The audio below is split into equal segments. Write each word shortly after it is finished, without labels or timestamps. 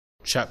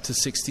Chapter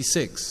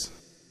 66.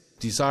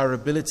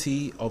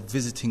 Desirability of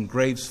visiting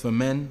graves for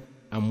men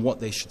and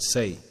what they should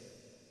say.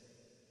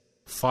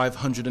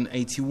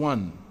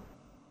 581.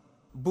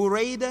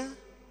 Buraidah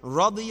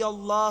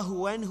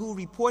radiyallahu anhu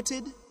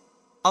reported,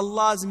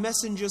 Allah's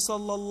Messenger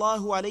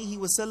sallallahu alayhi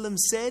wasallam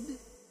said,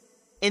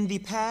 "In the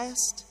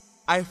past,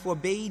 I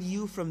forbade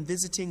you from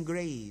visiting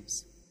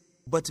graves,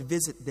 but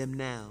visit them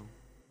now."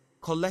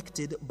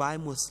 Collected by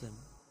Muslim.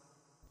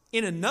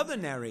 In another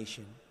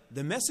narration,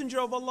 the Messenger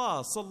of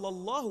Allah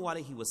sallallahu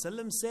alayhi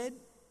wasallam said,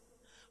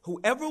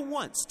 "Whoever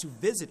wants to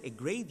visit a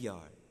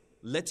graveyard,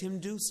 let him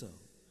do so,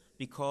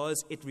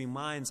 because it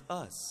reminds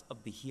us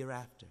of the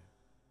hereafter."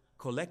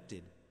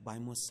 Collected by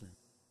Muslim.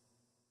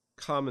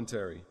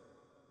 Commentary.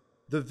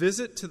 The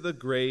visit to the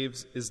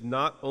graves is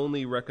not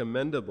only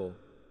recommendable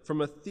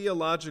from a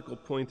theological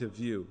point of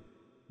view,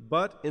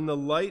 but in the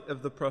light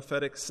of the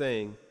prophetic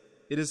saying,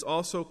 it is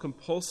also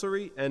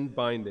compulsory and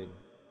binding.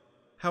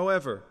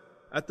 However,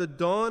 at the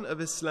dawn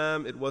of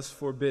Islam it was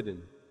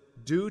forbidden,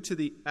 due to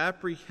the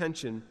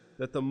apprehension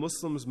that the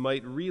Muslims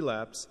might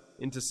relapse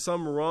into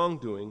some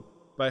wrongdoing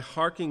by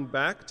harking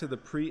back to the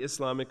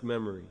pre-Islamic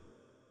memory.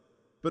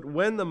 But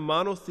when the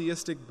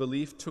monotheistic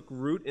belief took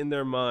root in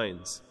their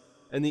minds,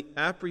 and the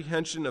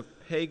apprehension of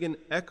pagan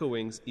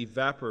echoings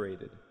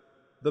evaporated,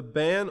 the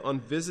ban on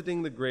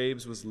visiting the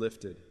graves was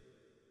lifted.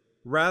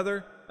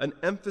 Rather, an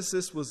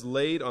emphasis was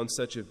laid on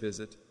such a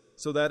visit,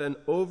 so that an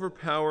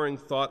overpowering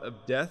thought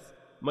of death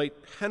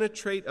might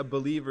penetrate a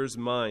believer's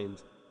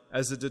mind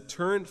as a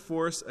deterrent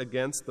force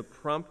against the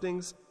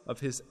promptings of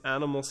his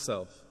animal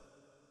self.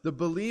 The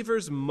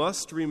believers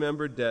must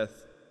remember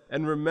death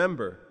and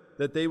remember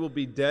that they will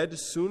be dead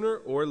sooner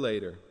or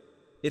later.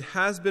 It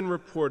has been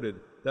reported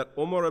that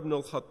Umar ibn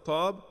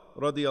al-Khattab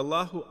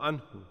radiyallahu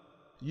anhu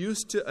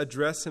used to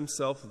address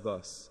himself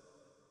thus: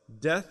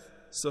 "Death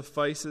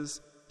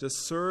suffices to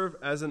serve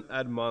as an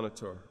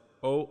admonitor,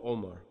 O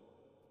Omar."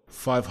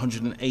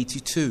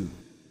 582.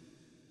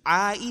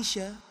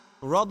 Aisha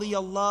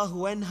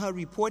radiyallahu anha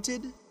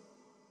reported,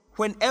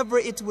 whenever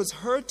it was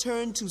her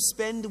turn to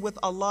spend with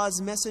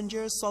Allah's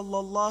Messenger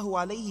sallallahu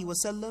alayhi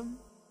wasallam,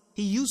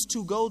 he used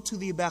to go to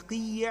the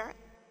Baqi',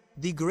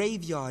 the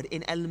graveyard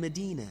in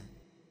Al-Madinah,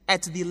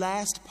 at the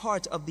last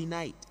part of the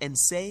night and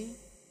say,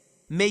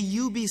 "May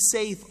you be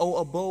safe, O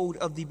abode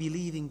of the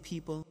believing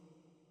people.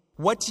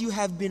 What you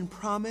have been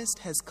promised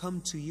has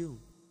come to you.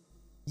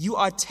 You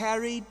are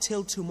tarried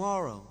till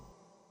tomorrow,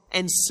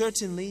 and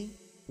certainly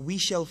we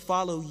shall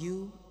follow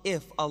you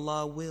if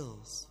Allah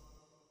wills.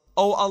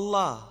 O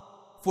Allah,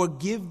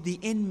 forgive the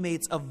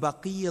inmates of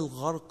Baqi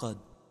al-Gharqad."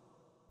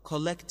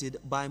 Collected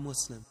by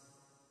Muslim.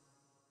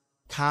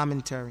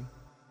 Commentary.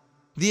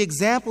 The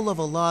example of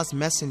Allah's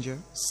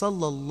Messenger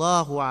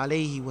sallallahu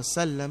alayhi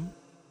wasallam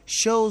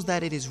shows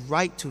that it is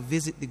right to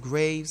visit the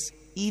graves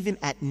even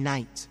at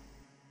night.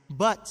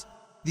 But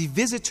the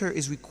visitor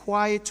is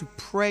required to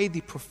pray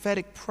the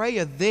prophetic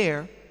prayer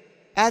there,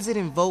 as it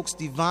invokes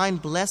divine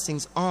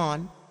blessings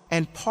on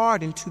and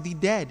pardon to the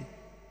dead.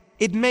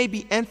 It may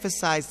be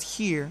emphasized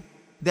here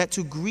that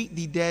to greet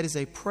the dead is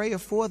a prayer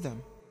for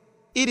them.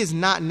 It is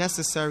not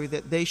necessary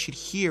that they should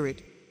hear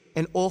it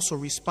and also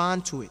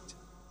respond to it.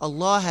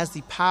 Allah has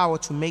the power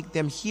to make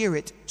them hear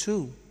it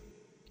too.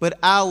 But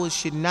ours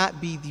should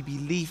not be the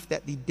belief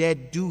that the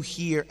dead do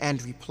hear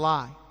and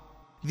reply.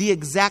 The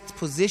exact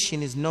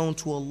position is known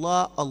to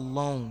Allah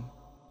alone.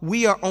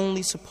 We are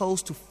only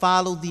supposed to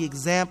follow the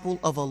example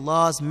of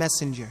Allah's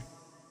Messenger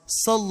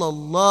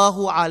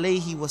sallallahu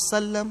alayhi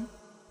wasallam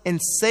and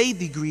say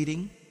the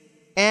greeting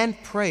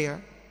and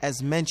prayer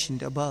as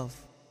mentioned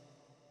above.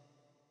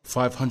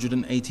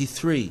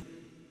 583.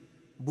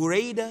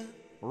 Buraidah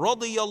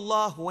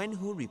radiyallahu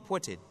anhu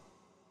reported,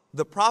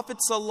 the Prophet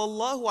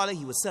sallallahu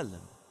alayhi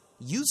wasallam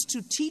used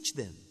to teach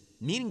them,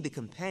 meaning the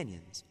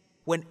companions,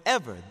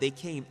 whenever they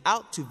came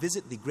out to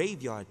visit the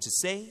graveyard, to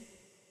say,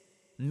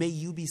 "May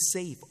you be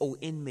safe, O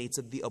inmates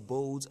of the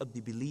abodes of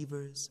the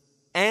believers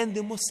and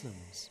the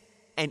Muslims,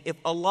 and if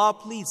Allah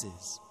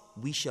pleases,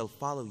 we shall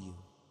follow you.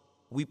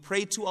 We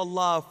pray to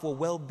Allah for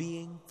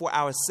well-being for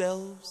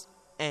ourselves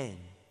and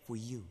for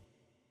you."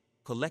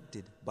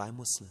 Collected by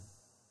Muslim.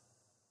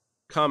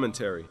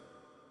 Commentary.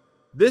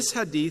 This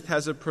hadith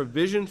has a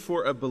provision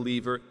for a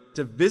believer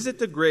to visit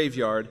the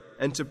graveyard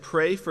and to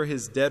pray for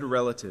his dead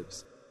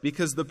relatives,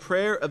 because the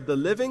prayer of the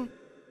living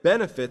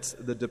benefits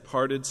the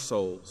departed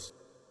souls.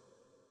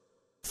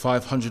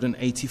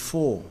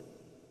 584.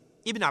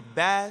 Ibn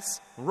Abbas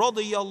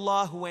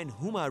radiyallahu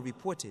anhuma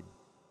reported,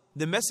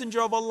 the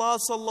Messenger of Allah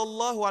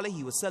sallallahu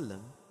alayhi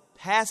wasallam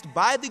passed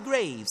by the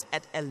graves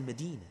at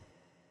Al-Madinah.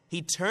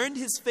 He turned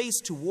his face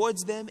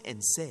towards them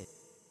and said,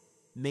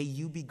 "May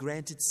you be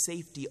granted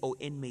safety, O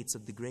inmates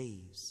of the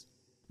graves.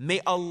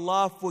 May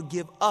Allah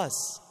forgive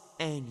us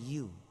and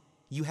you.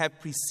 You have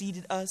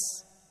preceded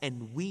us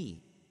and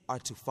we are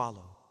to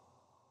follow."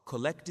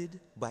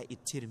 Collected by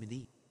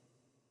At-Tirmidhi.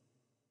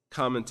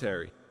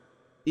 Commentary.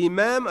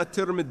 Imam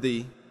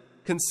At-Tirmidhi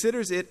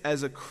considers it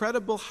as a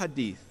credible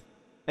hadith,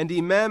 and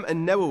Imam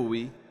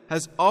An-Nawawi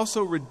has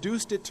also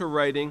reduced it to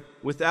writing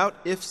without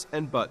ifs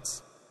and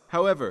buts.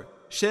 However,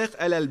 Sheikh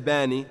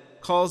al-Albani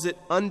calls it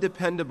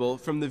undependable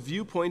from the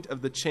viewpoint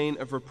of the chain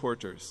of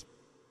reporters.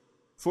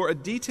 For a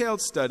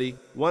detailed study,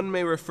 one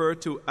may refer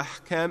to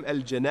Ahkam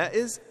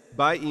al-Janaiz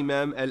by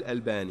Imam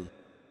al-Albani.